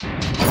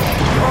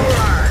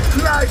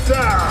Lights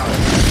out!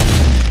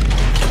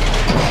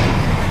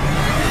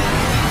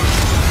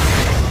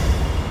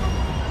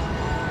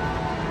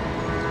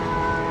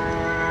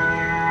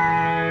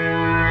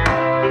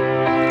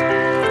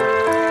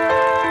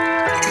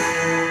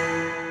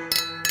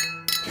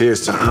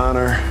 Here's to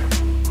honor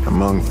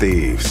among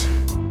thieves.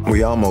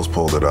 We almost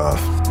pulled it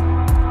off.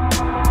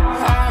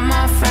 All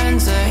my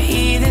friends are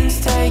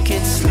heathens, take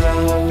it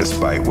slow.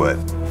 Despite what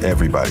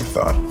everybody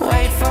thought.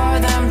 Wait for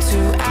them to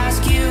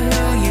ask you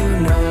who you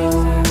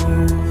know.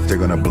 They're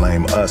gonna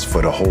blame us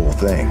for the whole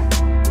thing.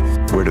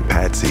 We're the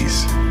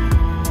patsies.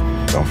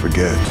 Don't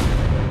forget,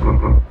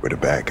 we're the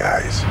bad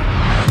guys.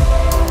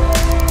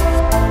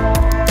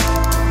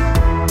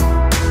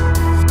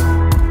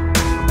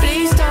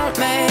 Please don't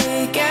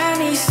make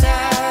any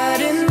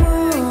sudden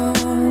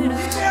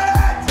moves.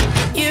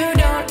 You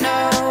don't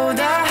know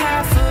the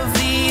half of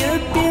the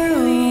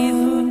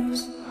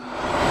abuse.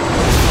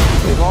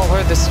 We've all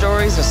heard the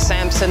stories of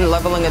Samson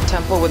leveling a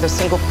temple with a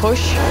single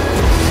push.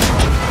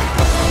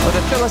 Or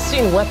the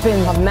Philistine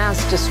weapon of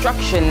mass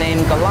destruction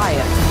named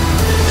Goliath.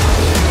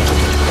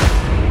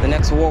 The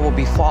next war will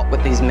be fought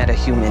with these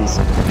metahumans.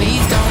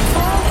 Please don't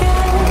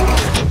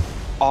forget.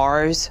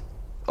 Ours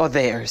or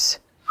theirs.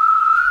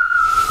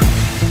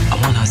 I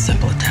want to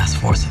assemble a task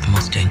force of the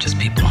most dangerous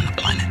people on the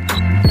planet.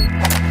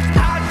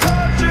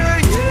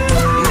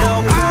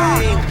 No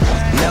pain,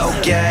 no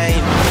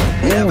gain.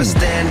 Never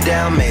stand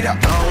down, made our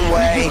own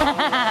way.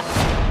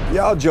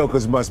 Y'all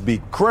jokers must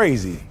be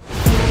crazy.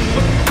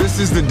 This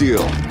is the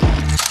deal.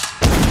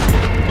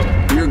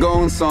 You're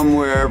going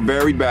somewhere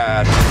very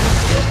bad.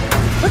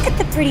 Look at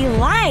the pretty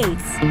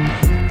lights.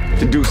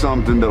 To do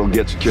something that'll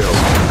get you killed.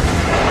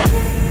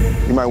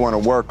 You might want to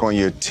work on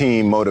your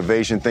team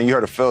motivation thing. You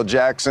heard of Phil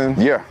Jackson?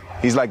 Yeah.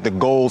 He's like the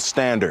gold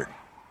standard,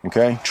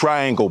 okay?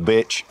 Triangle,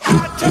 bitch.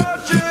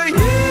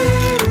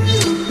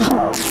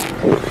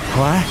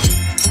 What?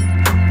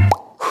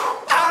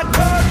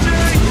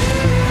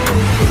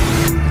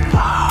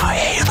 Oh,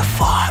 yeah, you're the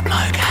fire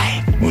bloke,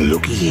 eh? Well,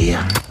 looky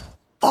here.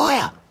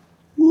 Fire!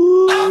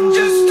 I'm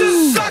just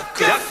a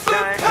sucker for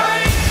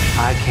pain.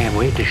 I can't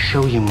wait to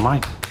show you my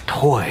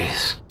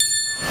toys.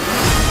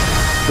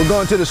 We're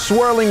going to the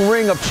swirling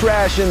ring of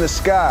trash in the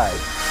sky.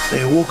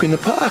 They walk in the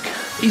park.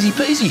 Easy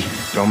peasy.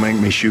 Don't make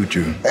me shoot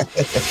you.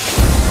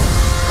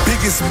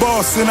 Biggest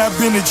boss and I've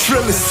been a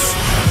trillist.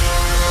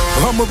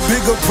 I'm a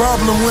bigger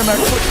problem when I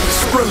quit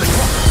Skrillex.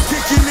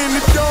 Kicking in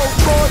the door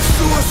for a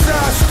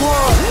Suicide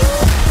Squad.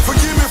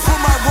 Forgive me for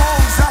my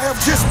wrongs, I have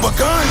just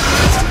begun.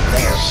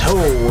 So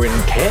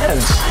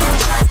intense.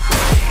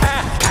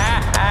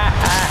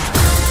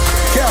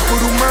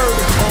 Capital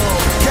murder,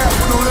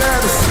 capital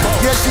letters.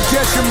 Yeah, she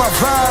catching my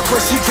vibe,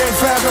 but she can't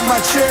fathom my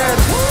cheddar.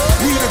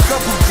 Need a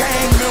couple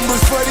gang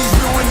members for these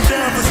new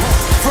endeavors.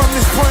 From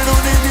this point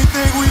on,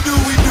 anything we do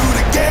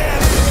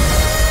together.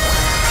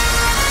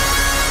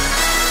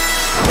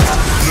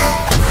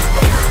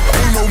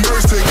 Ain't no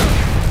mercy.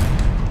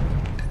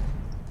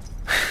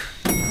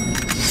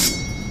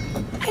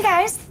 Hey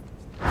guys.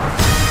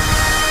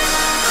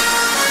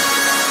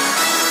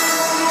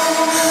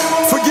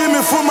 Forgive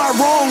me for my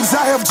wrongs,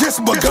 I have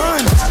just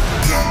begun.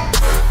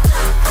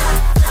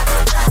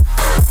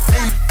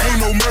 Ain't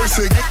no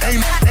mercy,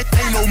 ain't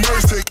no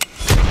mercy.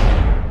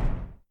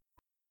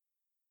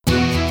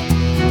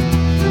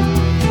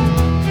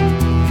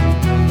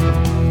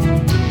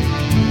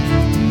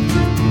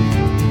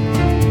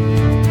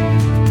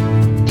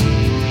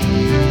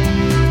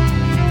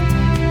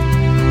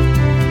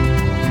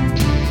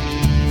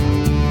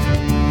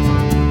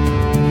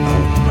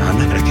 I'm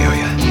not gonna kill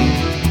you.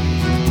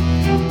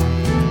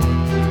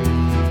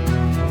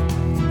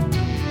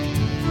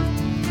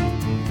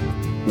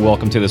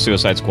 Welcome to the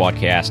Suicide Squad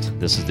cast.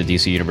 This is the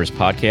DC Universe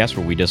podcast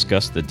where we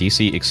discuss the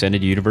DC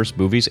Extended Universe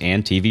movies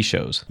and TV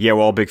shows. Yeah,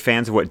 we're all big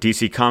fans of what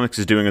DC Comics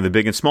is doing on the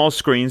big and small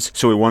screens,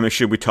 so we want to make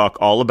sure we talk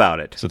all about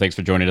it. So thanks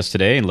for joining us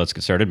today, and let's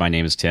get started. My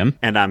name is Tim.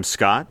 And I'm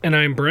Scott. And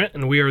I'm Brent,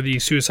 and we are the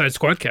Suicide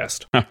Squad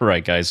cast. All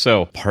right, guys.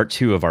 So part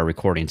 2 of our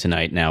recording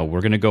tonight. Now,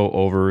 we're going to go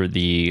over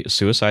the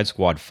Suicide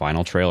Squad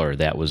final trailer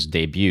that was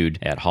debuted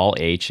at Hall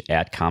H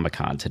at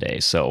Comic-Con today.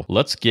 So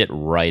let's get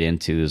right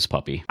into this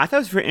puppy. I thought it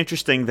was very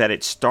interesting that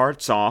it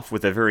starts off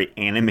with a very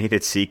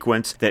animated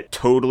sequence that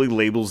totally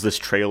labels this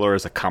trailer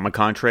as a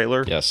Comic-Con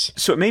trailer. Yes.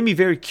 So it made me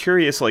very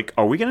curious, like,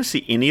 are we going to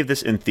see any of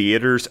this in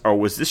theaters, or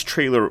was this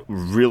trailer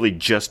really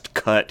just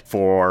cut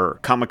for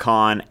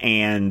Comic-Con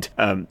and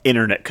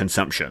internet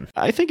consumption?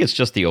 I think it's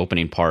just the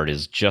opening part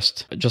is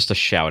just a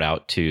shout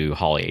out to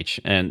Hall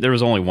H. And there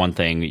was only one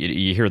thing.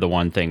 You hear the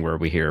one thing where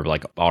we hear,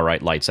 like, all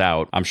right, lights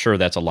out. I'm sure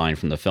that's a line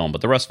from the film,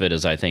 but the rest of it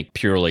is, I think,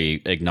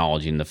 purely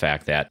acknowledging the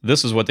fact that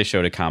this is what they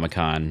showed at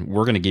Comic-Con.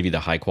 We're going to give you the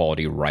high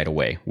quality right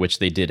away, which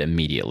they did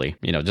immediately,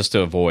 just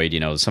to avoid,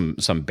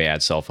 some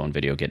bad cell phone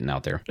video getting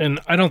out there. And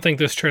I don't think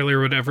this trailer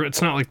would ever,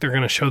 it's not like they're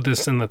going to show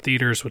this in the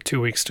theaters with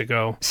 2 weeks to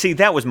go. See,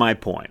 that was my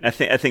point. I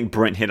think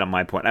Brent hit on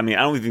my point. I mean,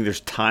 I don't think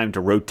there's time to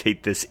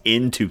rotate this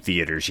into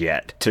theaters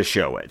yet to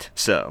show it.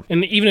 So,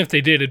 and even if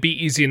they did, it'd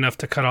be easy enough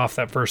to cut off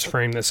that first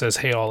frame that says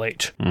 "Hey, all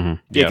H."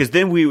 Mm-hmm. Yeah,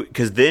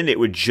 because then it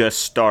would just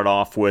start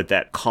off with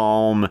that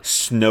calm,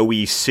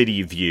 snowy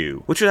city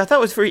view, which I thought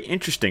was very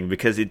interesting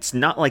because it's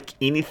not like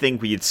anything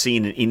we had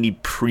seen in any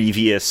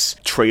previous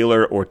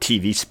trailer or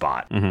TV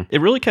spot. Mm-hmm.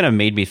 It really kind of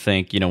made me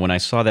think, when I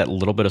saw that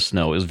little bit of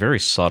snow, it was very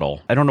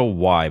subtle. I don't know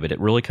why, but it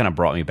really kind of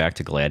brought me back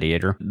to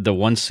Gladiator. The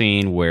one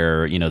scene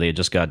where, they had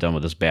just got done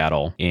with this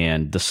battle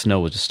and the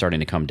snow was just starting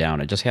to come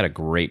down. It just had a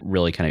great,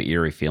 really kind of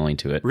eerie feeling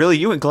to it. Really?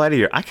 You went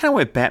Gladiator? I kind of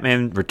went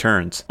Batman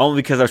Returns,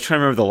 only because I was trying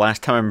to remember the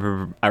last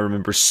time I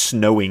remember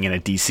snowing in a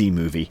DC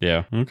movie.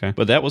 Yeah, okay.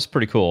 But that was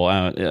pretty cool.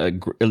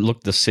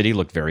 The city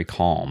looked very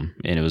calm,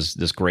 and it was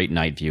this great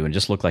night view, and it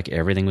just looked like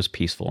everything was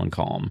peaceful and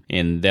calm.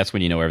 And that's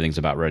when everything's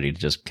about ready to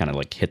just kind of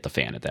like hit the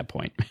fan at that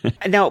point.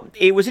 Now,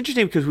 it was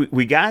interesting because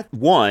we got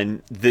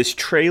this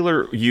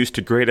trailer used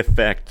to great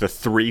effect the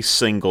 3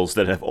 singles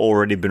that have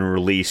already been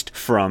released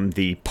from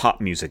the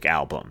pop music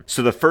album.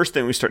 So the first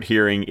thing we start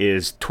hearing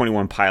is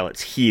 21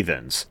 Pilots'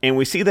 Heathens. And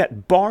we see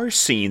that bar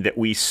scene that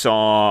we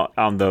saw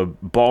on the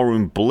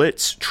Ballroom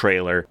Blitz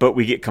trailer, but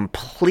we get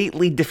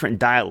completely different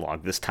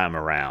dialogue this time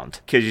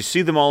around. Because you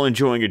see them all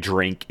enjoying a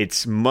drink.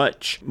 It's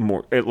much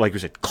more, like I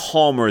said,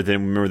 calmer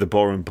than we remember the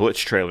Ballroom Blitz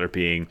trailer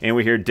being. And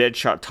we hear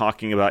Deadshot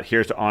talking about,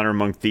 here's to honor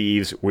among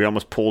thieves. We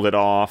almost pulled it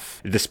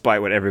off,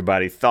 despite what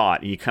everybody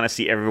thought. You kind of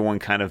see everyone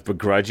kind of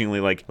begrudgingly,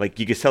 like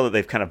you can tell that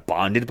they've kind of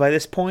bonded by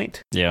this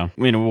point. Yeah.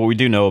 What we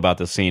do know about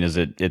this scene is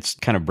it's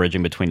kind of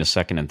bridging between the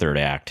second and third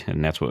act,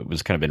 and that's what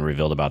was kind of been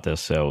revealed about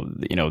this. So,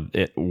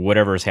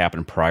 whatever has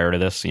happened prior to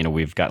this,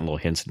 we've gotten little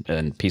hints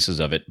and pieces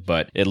of it,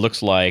 but it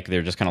looks like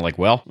they're just kind of like,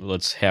 well,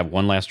 let's have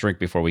one last drink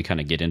before we kind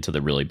of get into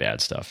the really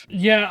bad stuff.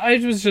 Yeah, I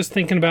was just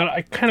thinking about it.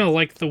 I kind of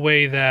like the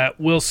way that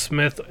Will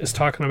Smith is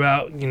talking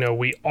about,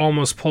 we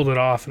almost pulled it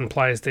off,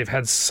 implies they've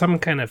had some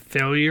kind of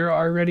failure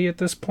already at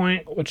this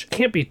point, which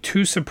can't be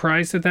too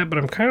surprised at that, but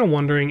I'm kind of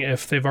wondering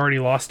if they've already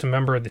lost a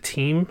member of the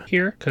team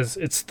here, because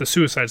it's the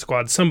Suicide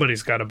Squad.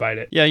 Somebody's got to bite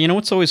it. Yeah,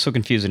 what's always so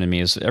confusing to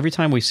me is every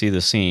time we see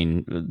the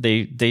scene,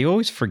 they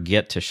always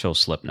forget to show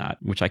Slipknot,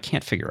 which I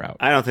can't figure out.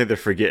 I don't think they're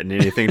forgetting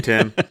anything,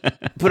 Tim.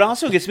 But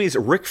also gets me is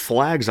Rick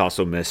Flag's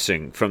also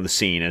missing from the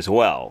scene as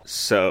well.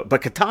 So,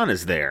 but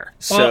Katana's there.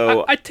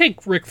 So I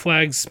take Rick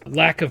Flag's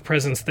lack of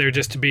presence there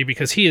just to be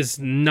because he is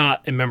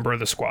not a member of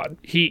the squad.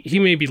 He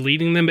may be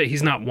leading them, but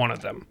he's not one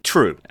of them.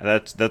 True.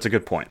 That's a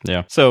good point.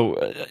 Yeah. So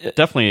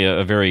definitely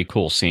a very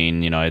cool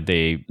scene.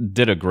 They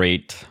did a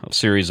great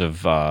series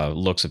of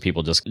looks of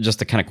people, just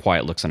the kind of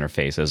quiet looks on their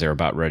face as they're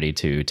about ready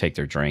to take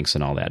their drinks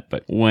and all that.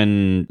 But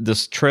when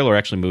this trailer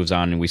actually moves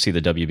on and we see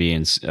the WB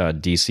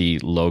and DC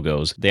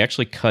logos, they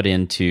actually cut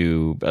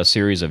into a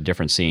series of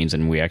different scenes,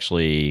 and we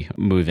actually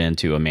move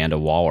into Amanda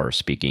Waller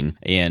speaking.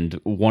 And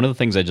one of the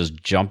things that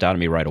just jumped out at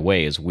me right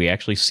away is we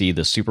actually see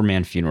the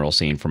Superman funeral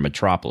scene from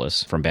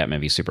Metropolis from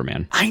Batman v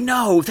Superman. I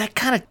know, that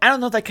kind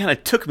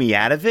of took me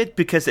out of it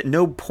because at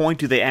no point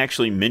do they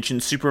actually mention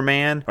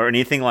Superman or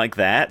anything like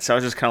that. So I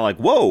was just kind of like,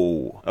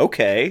 whoa,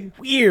 okay,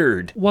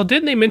 weird. Well,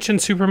 didn't they mention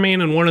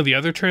Superman in one of the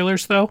other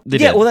trailers, though?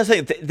 Well, that's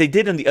like, they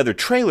did in the other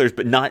trailers,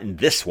 but not in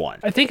this one.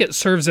 I think it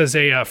serves as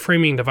a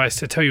framing device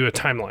to tell you a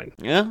timeline.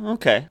 Yeah,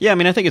 okay. Yeah,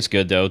 I think it's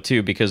good, though,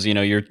 too, because,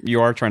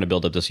 you are trying to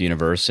build up this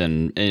universe,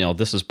 and,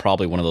 this is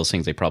probably one of those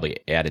things they probably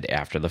added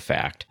after the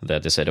fact,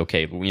 that they said,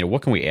 okay,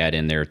 what can we add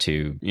in there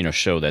to,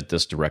 show that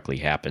this directly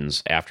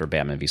happens after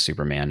Batman v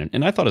Superman?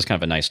 And I thought it was kind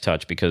of a nice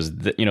touch because,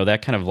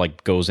 that kind of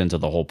like goes into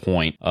the whole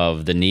point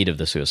of the need of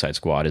the Suicide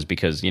Squad is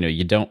because,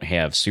 you don't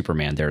have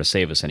Superman there to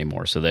save us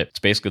anymore. So that it's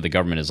basically the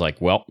government is like,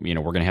 well, we're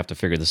going to have to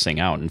figure this thing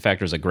out. In fact,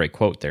 there's a great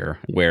quote there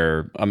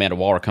where Amanda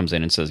Waller comes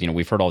in and says,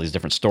 we've heard all these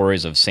different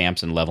stories of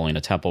Samson leveling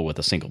a temple with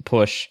a single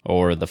push,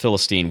 or the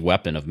Philistine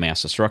weapon of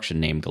mass destruction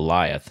named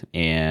Goliath.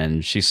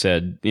 And she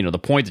said, the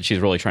point that she's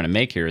really trying to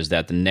make here is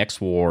that the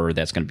next war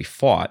that's going to be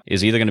fought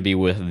is either going to be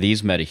with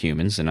these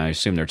metahumans, and I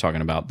assume they're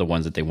talking about the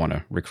ones that they want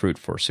to recruit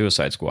for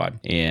Suicide Squad.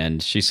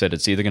 And she said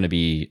it's either going to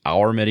be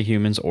our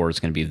metahumans or it's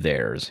going to be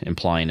theirs,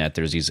 implying that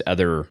there's these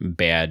other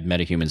bad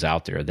metahumans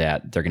out there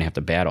that they're going to have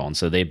to battle. And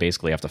so they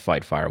basically have to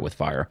fight fire with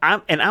fire.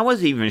 I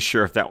wasn't even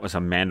sure if that was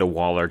Amanda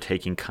Waller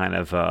taking kind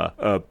of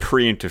a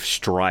preemptive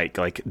strike.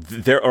 Like,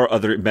 there are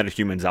other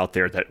metahumans out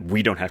there that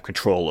we don't have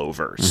control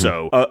over. Mm-hmm.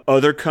 So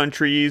other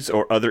countries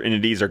or other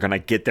entities are going to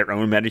get their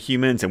own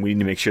metahumans, and we need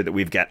to make sure that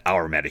we've got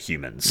our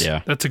metahumans.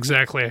 Yeah. That's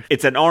exactly.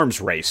 It's an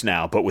arms race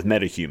now, but with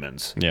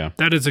metahumans. Yeah.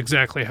 That is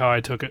exactly how I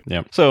took it.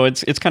 Yeah. So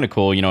it's kind of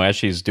cool. As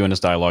she's doing this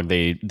dialogue,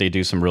 they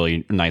do some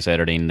really nice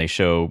editing. They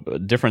show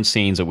different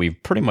scenes that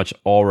we've pretty much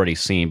already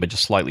seen, but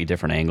just slightly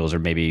different angles or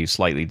maybe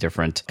slightly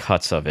different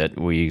cuts of it.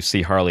 We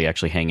see Harley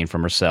actually hanging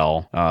from her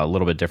cell a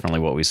little bit differently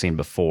what we've seen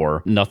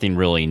before. Nothing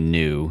really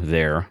new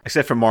there.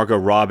 Except for Margot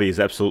Robbie is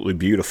absolutely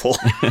beautiful.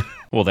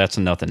 Well, that's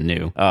nothing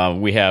new.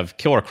 We have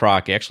Killer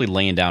Croc actually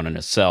laying down in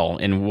a cell,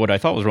 and what I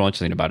thought was real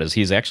interesting about it is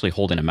he's actually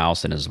holding a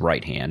mouse in his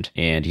right hand,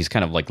 and he's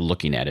kind of like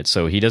looking at it.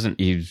 So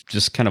he's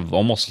just kind of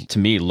almost, to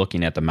me,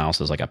 looking at the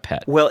mouse as like a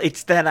pet. Well,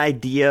 it's that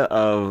idea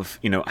of,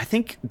 I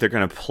think they're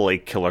going to play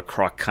Killer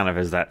Croc kind of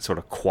as that sort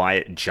of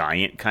quiet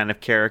giant kind of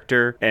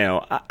character.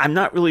 I'm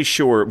not really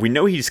sure. We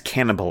know he's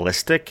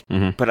cannibalistic,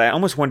 but I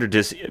almost wonder,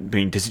 does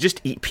he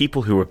just eat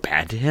people who are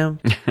bad to him?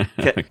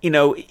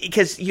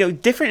 Because,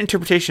 different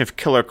interpretation of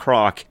Killer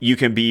Croc, you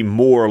can be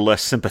more or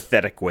less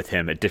sympathetic with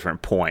him at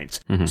different points.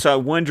 So I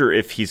wonder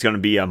if he's going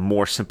to be a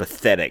more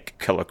sympathetic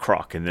Killer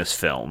Croc in this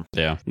film.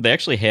 Yeah. They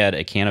actually had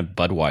a can of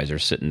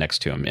Budweiser sitting next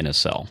to him in his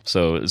cell.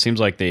 So it seems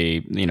like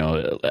they,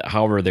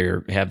 however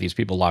they have these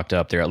people locked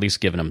up, they're at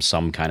least giving them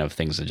some kind of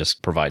things that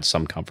just provide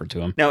some comfort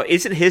to him. Now,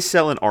 isn't his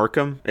cell in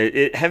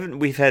Arkham? Haven't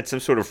we had some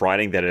sort of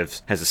writing that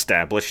has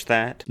established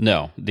that?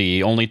 No.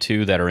 The only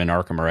two that are in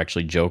Arkham are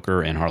actually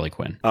Joker and Harley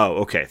Quinn. Oh,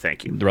 okay.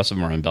 Thank you. The rest of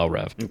them are in Bel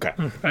Rev. Okay.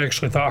 I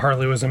actually thought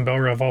Harley was in Bel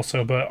Rev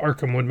also, but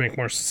Arkham would make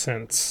more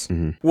sense.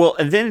 Well,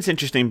 and then it's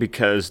interesting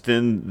because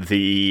then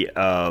the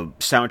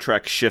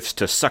soundtrack shifts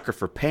to Sucker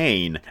for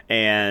Pain,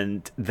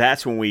 and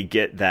that's when we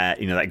get that,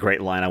 that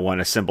great line, I want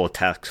to assemble a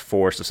task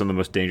force of some of the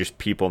most dangerous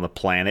people on the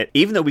planet.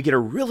 Even though we get a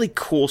really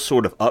cool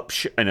sort of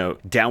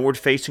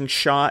downward-facing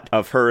shot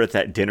of her at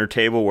that dinner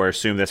table, where I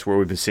assume that's where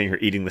we've been seeing her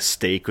eating the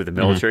steak with the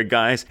military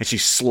guys, and she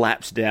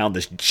slaps down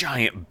this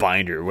giant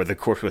binder with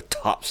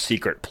top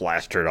secret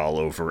plastered all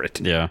over it.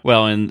 Yeah.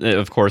 Well, and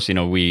of course,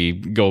 we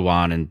go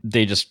on and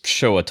they just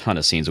show a ton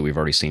of scenes that we've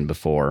already seen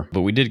before,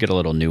 but we did get a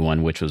little new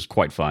one, which was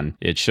quite fun.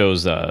 It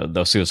shows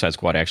the Suicide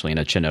Squad actually in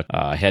a Chinook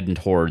heading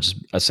towards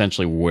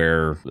essentially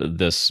where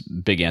this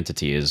big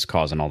entity is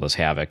causing all this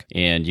havoc.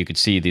 And you could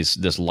see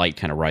this light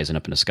kind of rising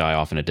up in the sky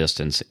off in a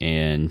distance.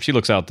 And she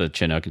looks out the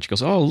Chinook and she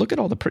goes, oh, look at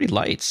all the pretty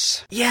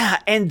lights. Yeah.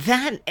 And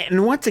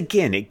once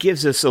again, it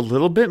gives us a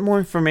little bit more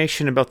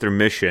information about their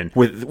mission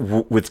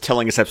with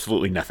telling us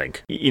absolutely nothing.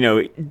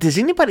 Does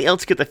anybody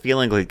else get the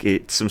feeling like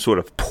it's some sort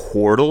of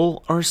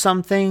portal or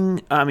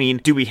something? I mean,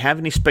 do we have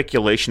any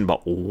speculation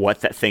about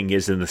what that thing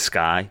is in the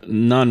sky?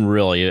 None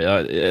really.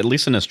 At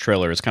least in this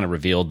trailer, it's kind of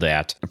revealed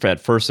that at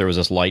first there was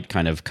this light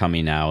kind of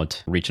coming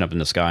out, reaching up in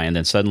the sky, and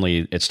then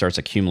suddenly it starts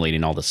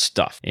accumulating all this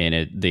stuff. And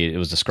it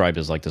was described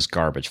as like this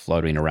garbage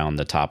floating around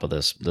the top of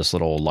this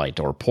little light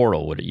or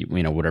portal,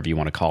 whatever you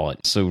want to call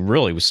it. So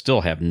really, we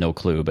still have no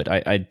clue. But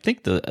I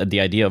think the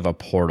idea of a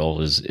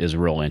portal is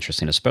real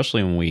interesting,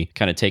 especially when we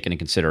kind of take into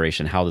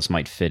consideration how this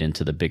might fit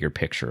into the bigger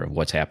picture of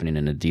what's happening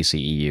in the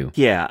DCEU.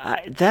 Yeah,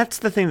 that's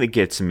the thing that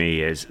gets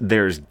me is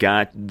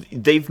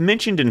they've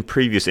mentioned in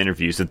previous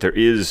interviews that there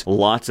is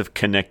lots of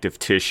connective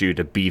tissue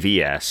to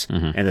BVS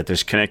and that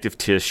there's connective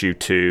tissue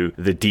to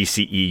the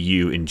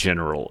DCEU in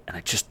general.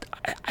 And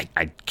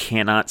I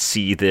cannot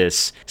see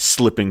this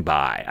slipping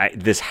by.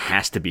 This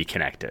has to be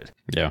connected.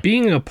 Yeah.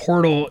 Being a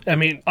portal, I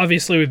mean,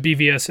 obviously with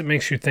BVS, it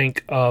makes you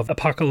think of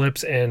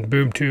Apocalypse and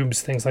boom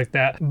tubes, things like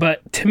that.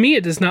 But to me,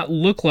 it does not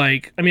look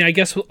like, I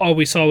guess all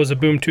we saw was a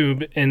boom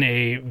tube in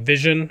a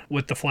Vision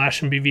with the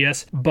Flash and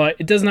BVS, but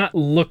it does not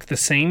look the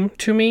same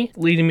to me,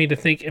 leading me to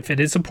think if it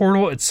is a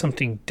portal, it's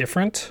something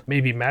different,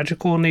 maybe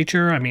magical in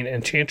nature.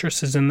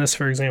 Enchantress is in this,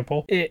 for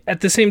example.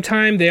 At the same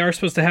time, they are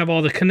supposed to have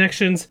all the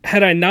connections.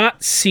 Had I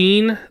not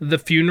seen the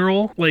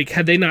funeral,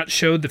 had they not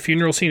showed the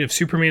funeral scene of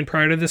Superman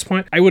prior to this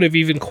point, I would have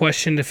even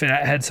questioned if it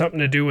had something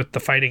to do with the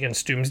fight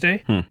against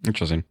Doomsday.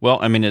 Interesting.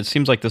 Well, it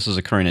seems like this is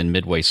occurring in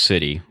Midway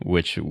City,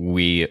 which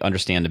we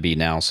understand to be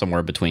now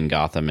somewhere between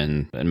Gotham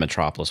and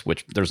Metropolis,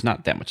 which there's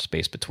not that much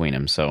space between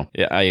them. So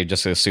I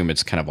just assume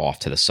it's kind of off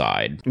to the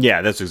side.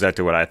 Yeah, that's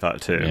exactly what I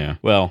thought too. Yeah.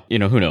 Well,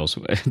 who knows?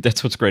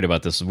 That's what's great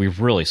about this. We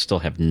really still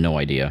have no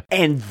idea.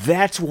 And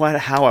that's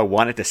how I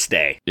want it to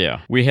stay.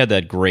 Yeah. We had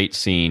that great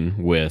scene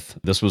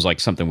this was like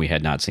something we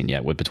had not seen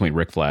yet between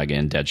Rick Flag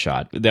and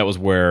Deadshot. That was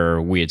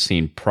where we had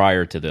seen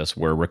prior to this,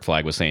 where Rick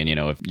Flag was saying,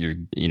 if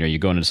you're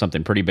going into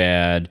something pretty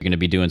bad, you're going to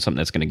be doing something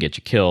that's going to get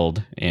you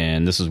killed.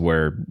 And this is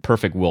where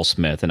perfect Will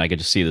Smith, and I get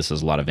to see this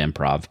as a lot of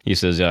improv. He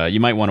says, you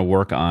might want to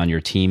work on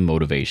your team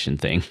motivation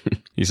thing.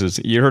 He says,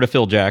 you heard of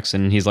Phil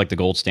Jackson? He's like the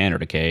gold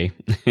standard, okay?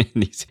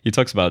 He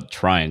talks about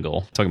talking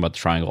about the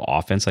triangle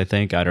offense, I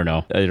think. I don't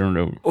know.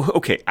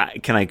 Okay,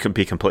 can I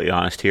be completely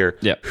honest here?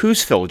 Yeah.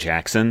 Who's Phil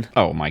Jackson?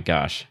 Oh my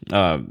gosh.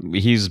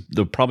 He's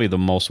probably the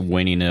most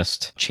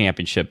winningest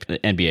championship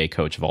NBA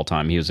coach of all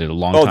time. He was a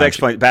long time. Oh, that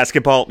explains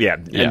basketball? Yeah.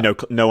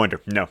 No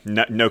wonder.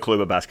 No clue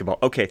about basketball.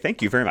 Okay,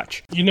 thank you very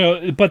much.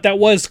 But that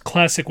was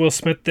classic Will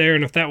Smith there,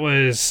 and if that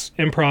was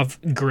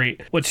improv,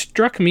 great. What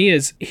struck me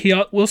is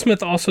Will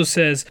Smith also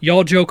says,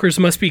 y'all jokers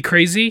must be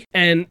crazy,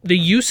 and the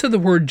use of the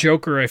word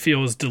joker, I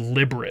feel, is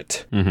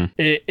deliberate.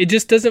 It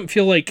just doesn't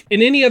feel like,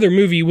 in any other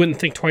movie, you wouldn't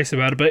think twice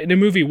about it, but in a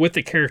movie with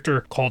a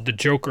character called the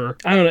Joker,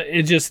 I don't know,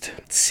 it just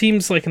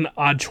seems like an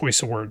odd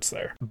choice of words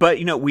there. But,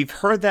 we've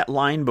heard that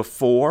line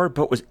before,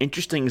 but what's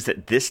interesting is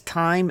that this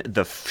time, time,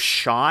 the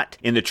shot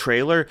in the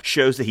trailer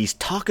shows that he's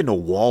talking to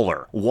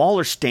Waller.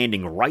 Waller's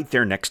standing right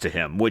there next to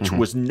him, which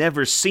was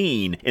never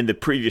seen in the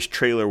previous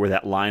trailer where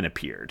that line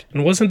appeared.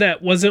 And wasn't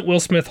Will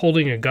Smith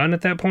holding a gun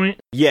at that point?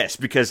 Yes,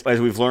 because as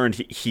we've learned,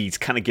 he's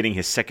kind of getting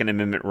his Second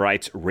Amendment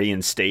rights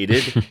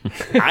reinstated.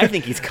 I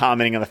think he's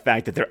commenting on the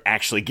fact that they're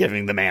actually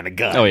giving the man a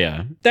gun. Oh,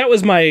 yeah. That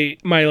was my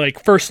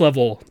like first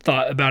level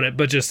thought about it,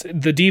 but just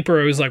the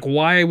deeper, I was like,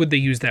 why would they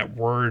use that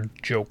word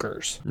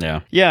jokers?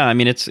 Yeah. Yeah, I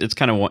mean, it's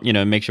kind of,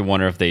 it makes you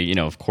wonder if they,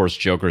 of course,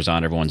 Joker's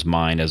on everyone's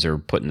mind as they're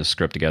putting the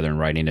script together and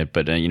writing it,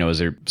 but,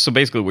 so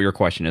basically what your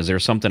question is, there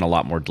something a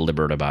lot more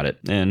deliberate about it?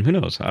 And who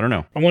knows? I don't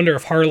know. I wonder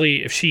if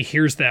Harley, if she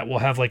hears that, will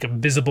have like a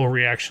visible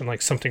reaction,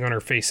 like something on her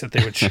face that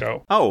they would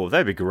show. Oh,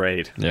 that'd be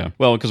great. Yeah.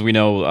 Well, because we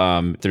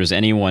know if there's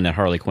anyone that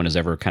Harley Quinn has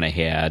ever kind of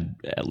had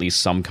at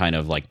least some kind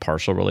of like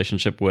partial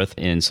relationship with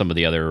in some of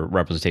the other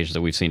representations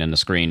that we've seen on the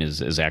screen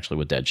is actually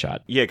with Deadshot.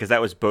 Yeah, because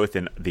that was both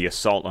in the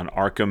Assault on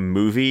Arkham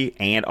movie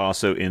and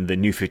also in the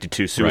New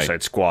 52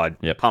 Suicide Squad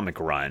comic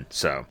run.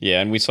 So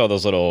yeah, and we saw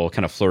those little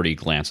kind of flirty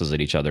glances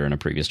at each other in a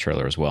previous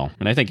trailer as well.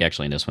 And I think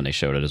actually in this one they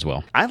showed it as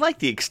well. I like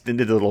the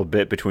extended little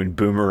bit between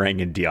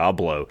Boomerang and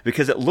Diablo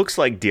because it looks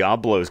like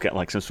Diablo's got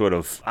like some sort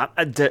of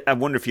I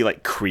wonder if he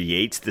like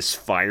creates this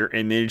fire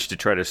image to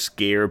try to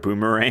scare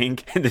Boomerang,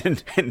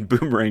 and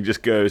Boomerang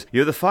just goes,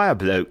 "You're the fire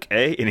bloke,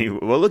 eh?" And he,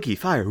 well, looky,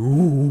 fire.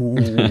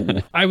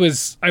 Ooh. I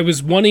was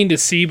wanting to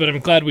see, but I'm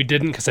glad we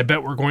didn't because I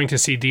bet we're going to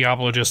see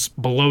Diablo just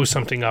blow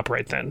something up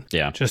right then.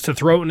 Yeah, just to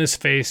throw it in his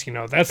face.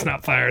 That's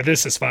not fire.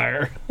 This is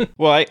fire.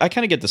 Well, I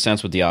kind of get the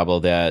sense with Diablo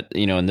that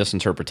in this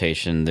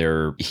interpretation,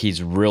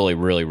 he's really,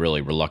 really,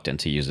 really reluctant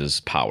to use his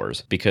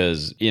powers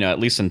because at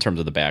least in terms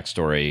of the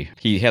backstory,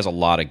 he has a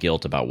lot of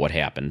guilt about what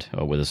happened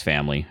with his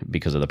family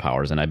because of the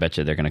powers, and I bet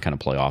you they're going to kind of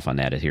play off on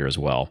that here as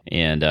well.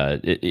 And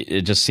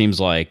it just seems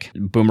like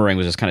Boomerang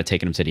was just kind of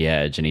taking him to the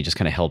edge, and he just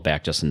kind of held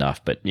back just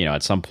enough. But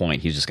at some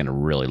point, he's just going to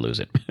really lose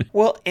it.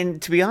 Well,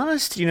 and to be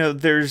honest,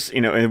 there's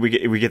and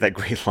we get that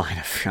great line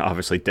of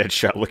obviously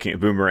Deadshot looking at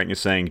Boomerang and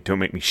saying, "Don't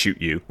make me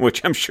shoot you,"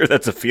 which I'm sure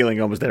that's a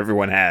feeling almost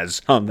everyone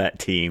has on that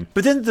team.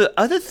 But then the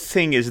other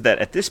thing is that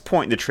at this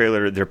point in the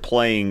trailer, they're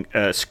playing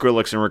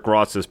Skrillex and Rick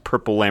Ross's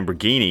Purple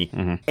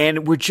Lamborghini,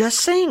 and we're just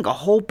seeing a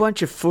whole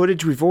bunch of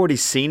footage we've already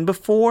seen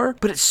before,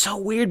 but it's so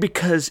weird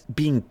because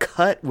being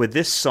cut with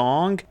this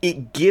song,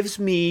 it gives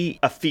me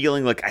a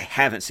feeling like I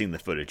haven't seen the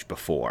footage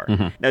before.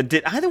 Now,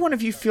 did either one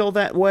of you feel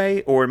that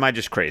way, or am I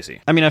just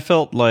crazy? I mean, I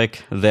felt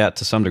like that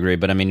to some degree,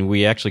 but I mean,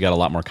 we actually got a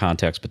lot more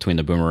context between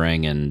the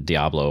Boomerang and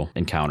Diablo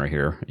encounter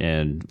here,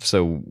 and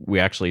so we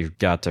actually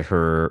got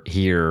to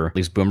hear at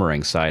least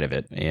Boomerang's side of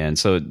it, and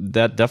so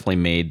that definitely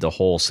made the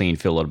whole scene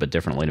feel a little bit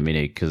differently to me,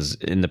 because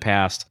in the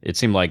past, it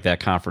seemed like that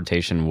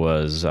confrontation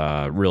was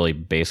really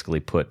basically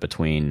put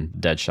between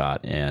Deadshot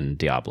and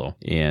Diablo,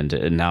 and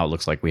now it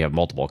looks like we have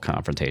multiple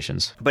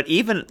confrontations. But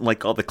even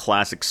like all the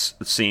classic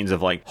scenes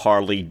of like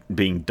Harley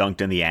being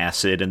dunked in the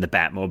acid and the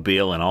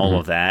Batmobile and all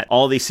of that,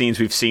 all these scenes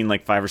we've seen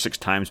like 5 or 6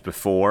 times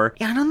before.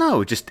 Yeah, I don't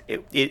know. Just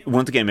it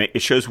once again,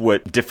 it shows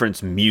what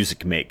difference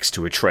music makes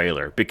to a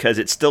trailer, because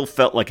it still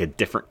felt like a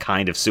different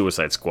kind of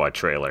Suicide Squad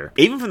trailer,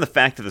 even from the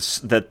fact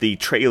that the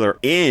trailer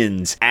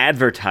ends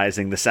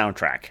advertising the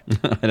soundtrack.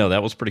 I know,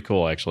 that was pretty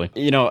cool, actually.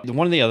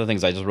 One of the other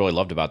things I just really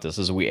loved about this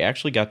is we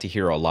actually got to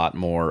hear a lot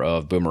more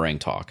of Boomerang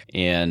talk,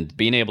 and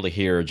being able to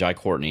hear Jai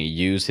Courtney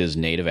use his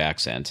native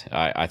accent,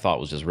 I thought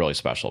was just really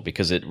special,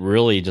 because it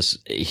really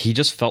he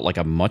just felt like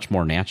a much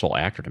more natural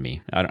actor to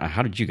me.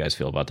 How did you guys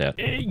feel about that?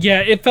 Yeah,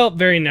 it felt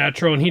very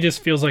natural, and he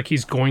just feels like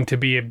he's going to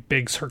be a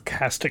big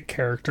sarcastic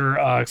character,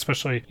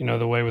 especially,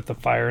 the way with the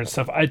fire and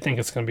stuff. I think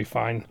it's going to be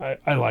fine.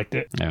 I liked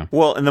it. Yeah.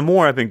 Well, and the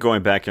more I've been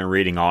going back and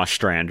reading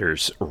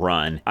Ostrander's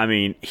run, I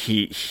mean,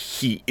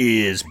 he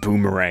is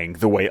Boomerang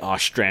the way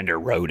Ostrander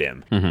wrote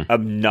him.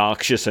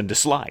 Obnoxious and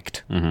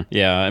disliked.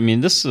 Yeah, I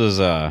mean, this is,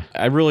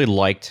 I really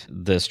liked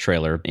this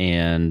trailer,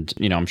 and,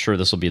 I'm sure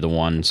this will be the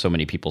one so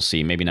many people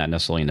see, maybe not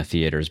necessarily in the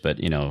theaters, but,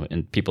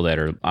 and people that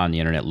are on the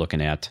internet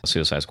looking at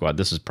Suicide Squad,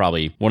 this is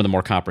probably one of the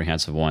more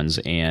comprehensive ones,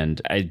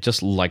 and I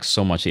just like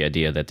so much the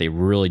idea that they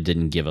really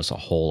didn't give us a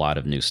whole lot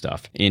of new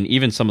stuff. And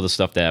even some of the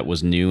stuff that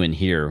was new in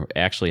here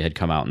actually had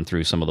come out and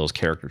through some of those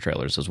character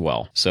trailers as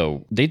well.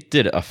 So they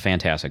did a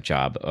fantastic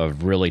job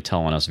of really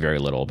telling us very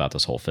little about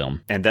this whole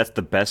film. And that's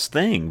the best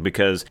thing,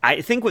 because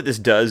I think what this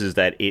does is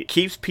that it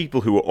keeps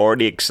people who are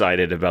already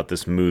excited about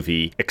this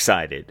movie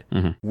excited.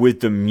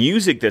 With the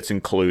music that's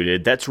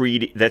included, that's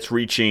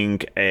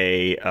reaching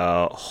a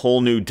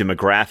whole new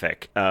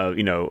demographic,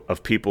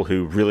 of people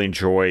who really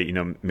enjoy,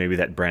 maybe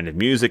that brand of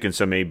music, and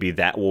so maybe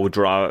that will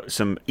draw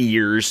some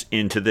ears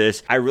into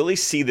this. I really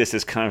see this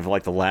as kind of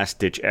like the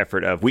last-ditch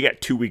effort of, we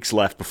got 2 weeks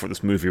left before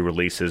this movie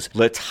releases.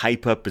 Let's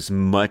hype up as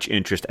much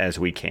interest as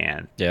we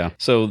can. Yeah.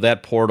 So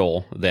that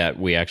portal that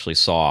we actually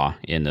saw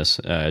in this,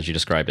 as you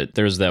described it,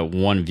 there's that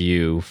one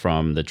view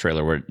from the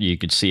trailer where you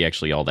could see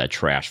actually all that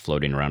trash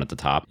floating around at the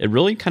top. It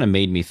really kind of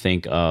made me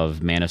think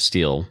of Man of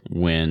Steel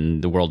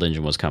when the World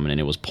Engine was coming and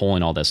it was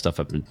pulling all that stuff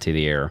up into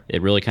the air.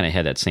 It really kind of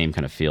had that same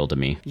kind of feel to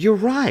me. You're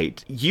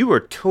right. You are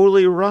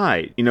totally right.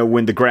 right. You know,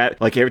 when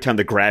like every time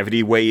the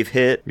gravity wave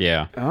hit.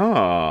 Yeah.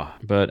 Oh.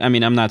 But I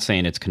mean, I'm not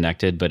saying it's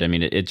connected, but I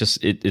mean,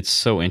 it's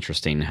so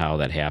interesting how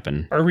that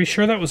happened. Are we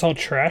sure that was all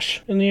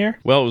trash in the air?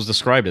 Well, it was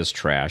described as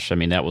trash. I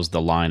mean, that was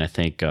the line, I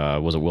think,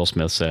 was it Will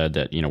Smith said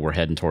that, you know, we're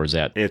heading towards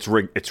that. It's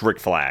Rick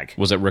Flag.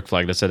 Was it Rick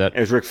Flag that said that? It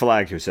was Rick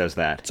Flag who says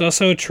that. It's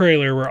also a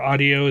trailer where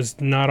audio is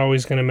not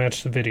always going to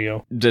match the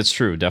video. That's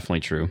true,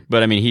 definitely true.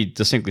 But I mean, he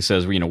distinctly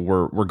says, you know,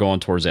 we're going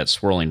towards that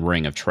swirling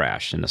ring of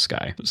trash in the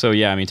sky. So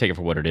yeah, I mean, take it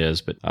for what it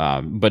is. But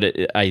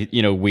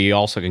you know, we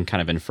also can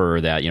kind of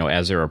infer that, you know,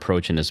 as they're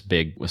approaching this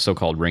big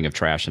so-called ring of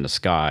trash in the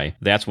sky,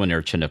 that's when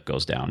their Chinook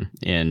goes down.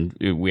 And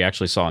we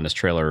actually saw in this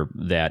trailer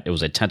that it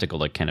was a tentacle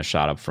that kind of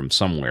shot up from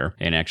somewhere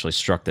and actually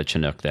struck the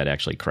Chinook that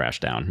actually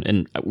crashed down.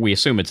 And we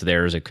assume it's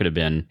theirs. It could have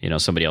been, you know,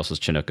 somebody else's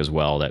Chinook as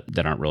well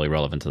that aren't really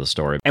relevant to the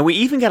story. And we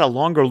even got a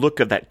longer look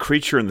of that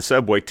creature in the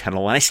subway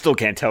tunnel, and I still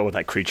can't tell what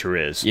that creature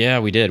is. Yeah,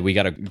 we did. We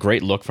got a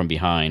great look from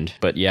behind.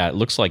 But yeah, it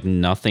looks like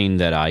nothing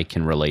that I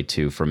can relate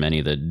to from any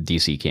of the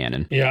DC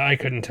canon. Yeah, I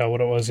couldn't tell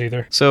what it was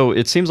either. So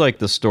it seems like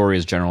the story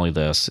is generally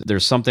this.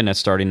 There's something that's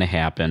starting to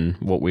happen.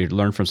 What we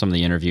learned from some of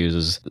the interviews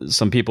is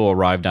some people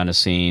arrived on a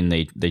scene.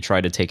 They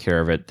tried to take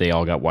care of it. They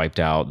all got wiped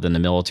out. Then the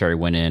military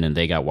went in and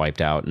they got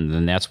wiped out. And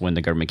then that's when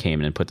the government came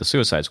in and put the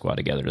Suicide Squad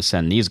together to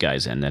send these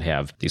guys in that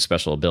have these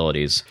special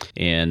abilities.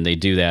 And they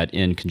do that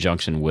in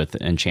conjunction with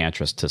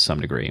Enchantress to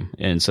some degree.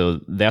 And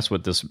so that's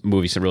what this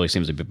movie really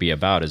seems to be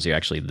about, is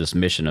actually this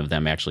mission of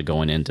them actually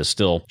going in to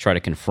still try to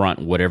confront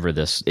whatever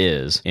this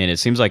is. And it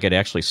seems like it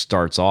actually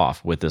starts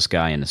off with this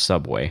guy in the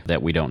subway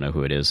that we don't know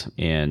who it is.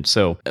 And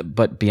so,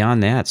 but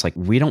beyond that, it's like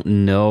we don't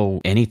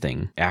know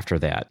anything after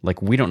that.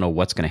 Like we don't know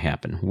what's going to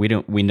happen.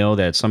 We know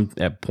that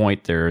at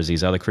point there's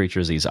these other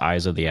creatures, these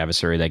eyes of the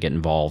adversary that get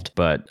involved,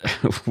 but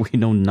we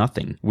know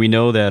nothing. We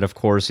know that, of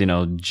course, you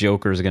know,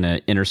 Joker's going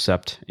to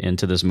intercept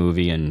into this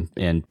movie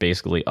and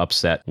basically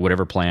upset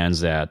whatever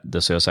plans that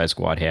the Suicide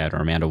Squad had or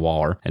Amanda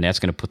Waller, and that's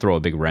going to throw a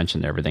big wrench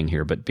in everything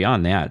here. But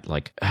beyond that,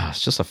 like,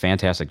 it's just a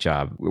fantastic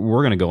job.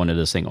 We're going to go into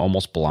this thing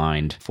almost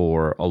blind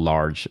for a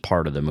large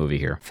part of the movie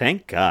here.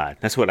 Thank God.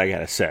 That's what I got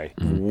to say.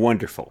 Mm-hmm.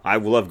 Wonderful. I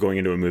love going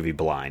into a movie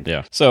blind.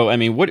 Yeah. So, I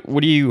mean, what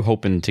are you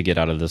hoping to get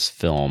out of this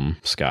film,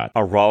 Scott?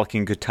 A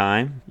rollicking good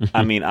time.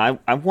 I mean,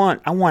 I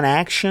want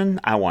action.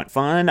 I want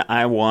fun.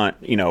 I want,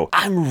 you know,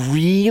 I'm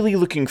really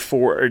looking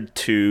forward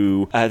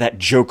to that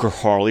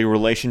Joker-Harley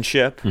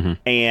relationship. Mm-hmm.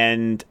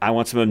 And I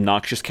want some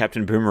obnoxious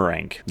Captain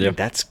Boomerang. Yep.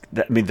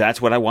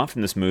 That's what I want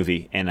from this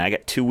movie. And I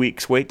got 2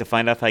 weeks wait to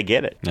find out if I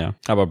get it. Yeah.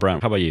 How about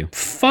Brent? How about you?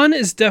 Fun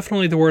is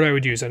definitely the word I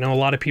would use. I know a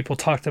lot of people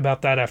talked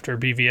about that after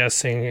BVS,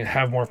 saying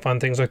have more fun,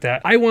 things like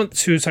that. I want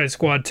Suicide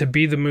Squad to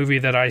be the movie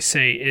that I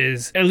say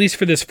is, at least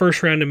for this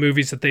first round of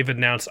movies that they've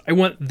announced, I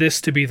want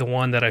this to be the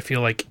one that I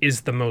feel like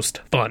is the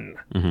most fun.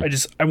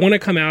 Mm-hmm. I want to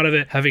come out of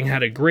it having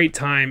had a great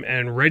time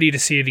and ready to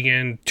see it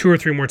again 2 or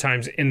 3 more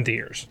times in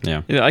theaters.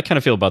 Yeah. I kind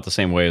of feel about the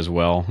same way as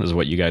well as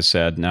what you guys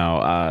said.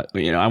 Now,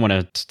 you know, I want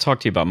to talk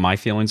to you about my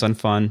feelings on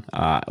fun.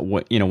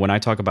 When I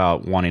talk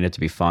about wanting it to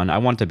be fun, I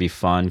want it to be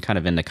fun kind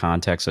of in the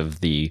context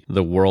of the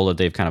world that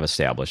they've kind of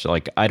established.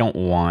 Like, I don't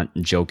want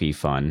jokey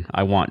fun.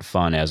 I want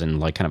fun as in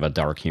like kind of a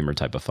dark humor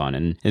type of fun.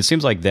 And it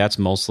seems like that's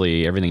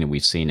mostly everything that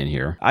we've seen in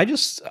here.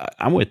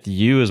 I'm with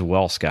you as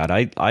well, Scott.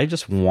 I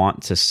just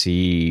want to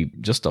see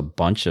just a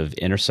bunch of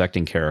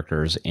intersecting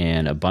characters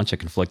and a bunch of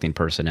conflicting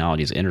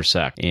personalities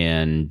intersect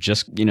and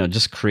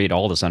just create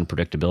all this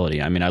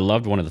unpredictability. I mean, I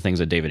loved one of the things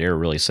that David Ayer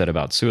really said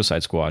about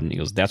Suicide Squad, and he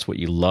goes, that's what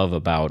you love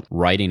about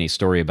writing a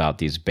story about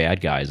these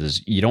bad guys,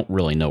 is you don't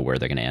really know where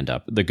they're going to end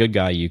up. The good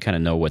guy, you kind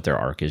of know what their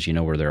arc is. You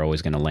know where they're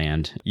always going to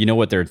land. You know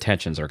what their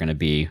intentions are going to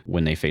be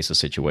when they face a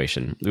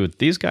situation. With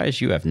these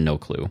guys, you have no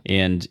clue.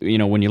 And, you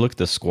know, when you look at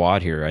the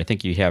squad here, I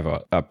think you have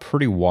a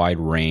pretty wide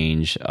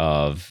range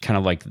of kind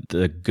of like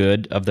the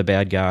good of the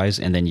bad guys,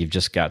 and then you've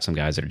just got some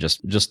guys that are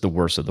just the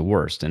worst of the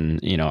worst.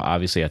 And, you know,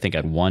 obviously I think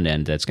at one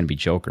end that's going to be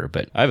Joker,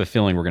 but I have a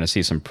feeling we're going to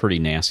see some pretty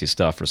nasty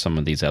stuff for some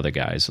of these other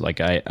guys.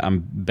 Like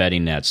I'm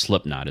betting that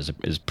Slipknot is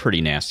a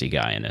pretty nasty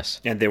guy in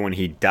this. And then when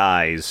he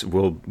dies,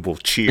 we'll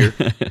cheer.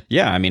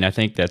 Yeah, I mean, I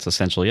think that's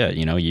essentially it.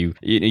 You know,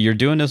 you're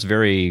doing this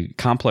very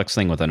complex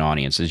thing with an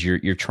audience, is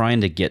you're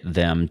trying to get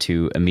them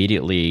to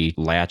immediately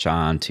latch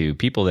on to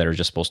people that are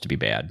just supposed to be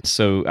bad.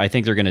 So I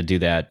think they're going to do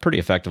that pretty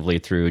effectively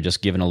through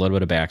just giving a little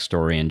bit of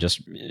backstory and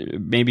just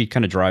maybe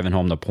kind of driving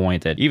home the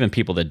point that even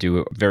people that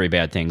do very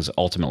bad things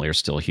ultimately are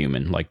still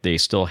human. Like, they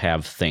still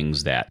have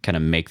things that kind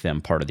of make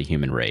them part of the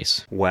human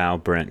race. Wow,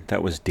 Brent,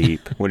 that was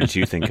deep. What did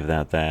you think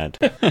about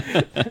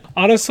that?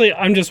 Honestly,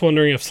 I'm just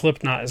wondering if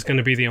Slipknot is going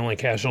to be the only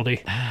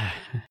casualty.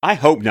 I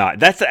hope not.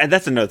 That's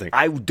another thing.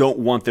 I don't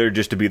want there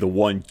just to be the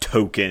one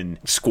token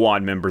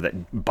squad member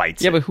that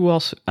bites. Yeah, but who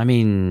else? I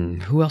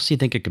mean, who else do you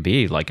think it could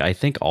be? Like, I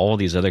think all of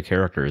these other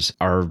characters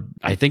are.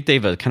 I think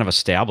they've kind of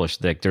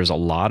established that there's a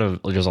lot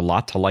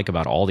to like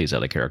about all these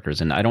other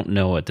characters, and I don't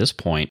know at this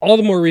point. All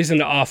the more reason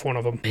to off one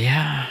of them.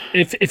 Yeah.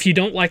 If you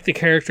don't like the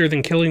character,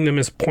 then killing them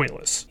is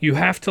pointless. You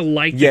have to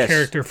like the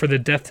character for the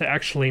death to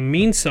actually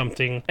mean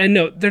something. And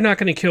no, they're not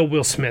going to kill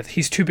Will Smith.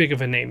 He's too big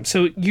of a name.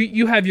 So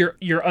you have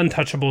your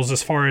untouchables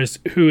as far as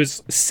who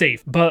is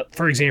safe. But,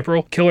 for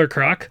example, Killer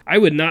Croc, I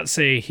would not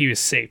say he was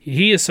safe.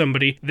 He is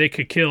somebody they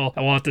could kill,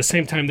 while at the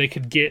same time they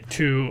could get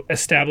to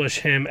establish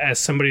him as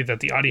somebody that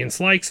the audience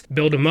likes,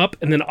 build him up,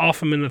 and then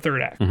off him in the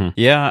third act. Mm-hmm.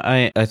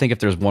 Yeah, I think if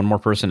there's one more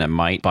person that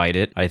might bite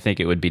it, I think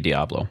it would be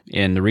Diablo.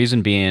 And the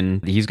reason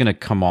being, he's going to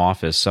come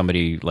off as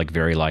somebody like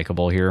very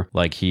likable here.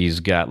 Like he's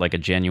got like a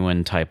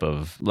genuine type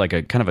of, like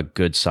a kind of a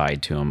good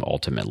side to him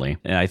ultimately.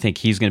 And I think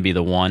he's going to be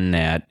the one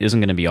that isn't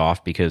going to be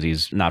off because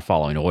he's not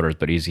following orders,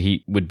 but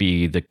he would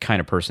be the kind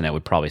of person that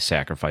would probably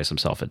sacrifice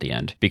himself at the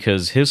end,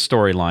 because his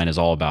storyline is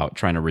all about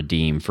trying to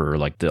redeem for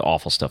like the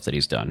awful stuff that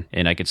he's done.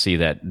 And I could see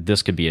that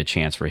this could be a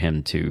chance for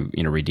him to,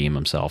 redeem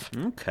himself.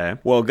 Okay.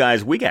 Well,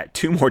 guys, we got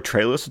 2 more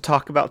trailers to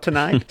talk about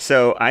tonight.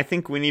 So I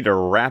think we need to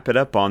wrap it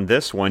up on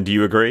this one. Do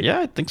you agree?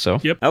 Yeah, I think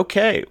so. Yep.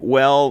 Okay.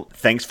 Well,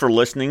 thanks for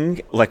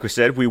listening. Like we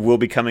said, we will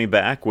be coming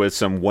back with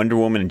some Wonder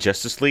Woman and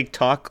Justice League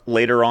talk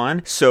later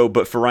on.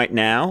 But for right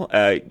now,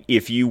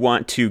 if you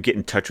want to get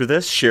in touch with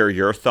us, share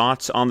your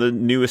thoughts on the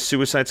newest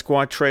Suicide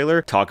Squad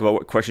trailer, talk about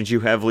what questions you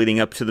have leading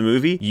up to the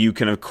movie, you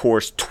can, of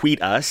course,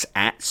 tweet us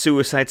at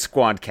Suicide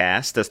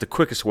Squadcast. That's the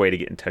quickest way to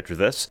get in touch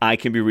with us. I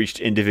can be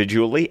reached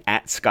individually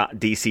at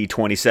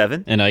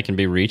ScottDC27. And I can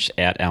be reached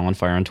at Alan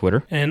Fire on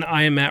Twitter. And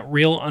I am at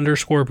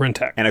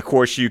real_Brentech. And of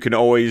course, you can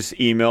always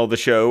email the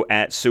show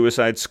at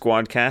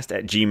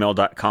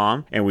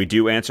suicidesquadcast@gmail.com. And we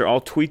do answer all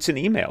tweets and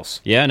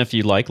emails. Yeah, and if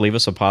you'd like, leave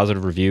us a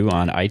positive review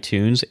on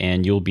iTunes,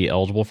 and you'll be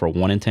eligible for a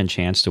 1 in 10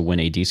 chance to win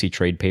a DC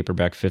Trade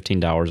paperback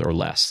 $15 or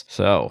less.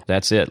 So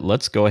that's it.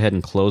 Let's go ahead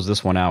and close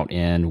this one out,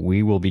 and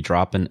we will be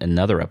dropping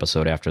another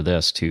episode after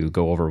this to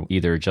go over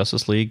either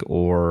Justice League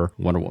or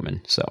Wonder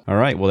Woman. So, all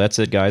right, well, that's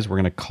it, guys. We're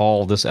going to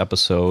call this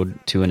episode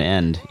to an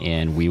end,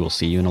 and we will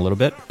see you in a little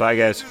bit. Bye,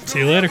 guys. See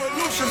you later. You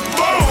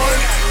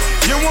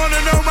want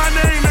to know my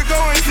name, to go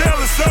and tell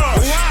us all.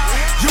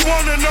 You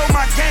want to know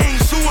my gang,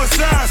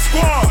 Suicide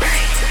Squad.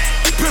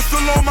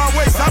 Pistol on my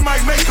waist, I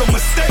might make a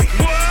mistake.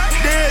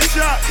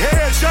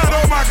 Headshot,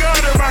 oh my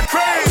God, am I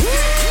crazy?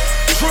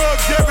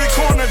 Drugs every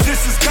corner,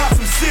 this is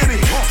Gotham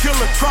City.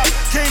 Killer Croc,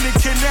 came to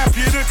kidnap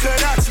you to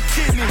cut out your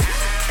kidney.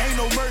 Ain't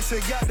no mercy,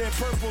 got that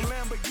purple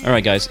Lamborghini. All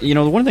right, guys. The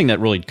one thing that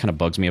really kind of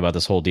bugs me about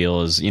this whole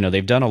deal is,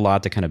 they've done a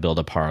lot to kind of build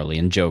up Harley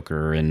and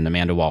Joker and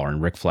Amanda Waller and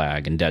Rick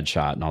Flag and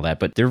Deadshot and all that,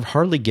 but they've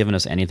hardly given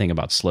us anything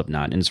about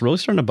Slipknot, and it's really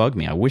starting to bug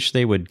me. I wish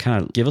they would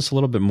kind of give us a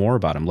little bit more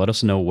about him, let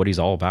us know what he's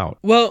all about.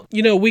 Well,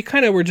 we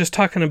kind of were just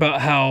talking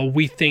about how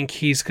we think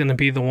he's going to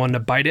be the one to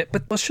bite it,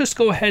 but let's just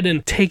go ahead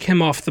and take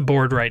him off the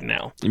board right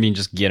now. I mean,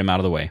 just get him out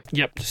of the way.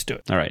 Yep, just do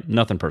it. All right,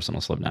 nothing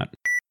personal, Slipknot.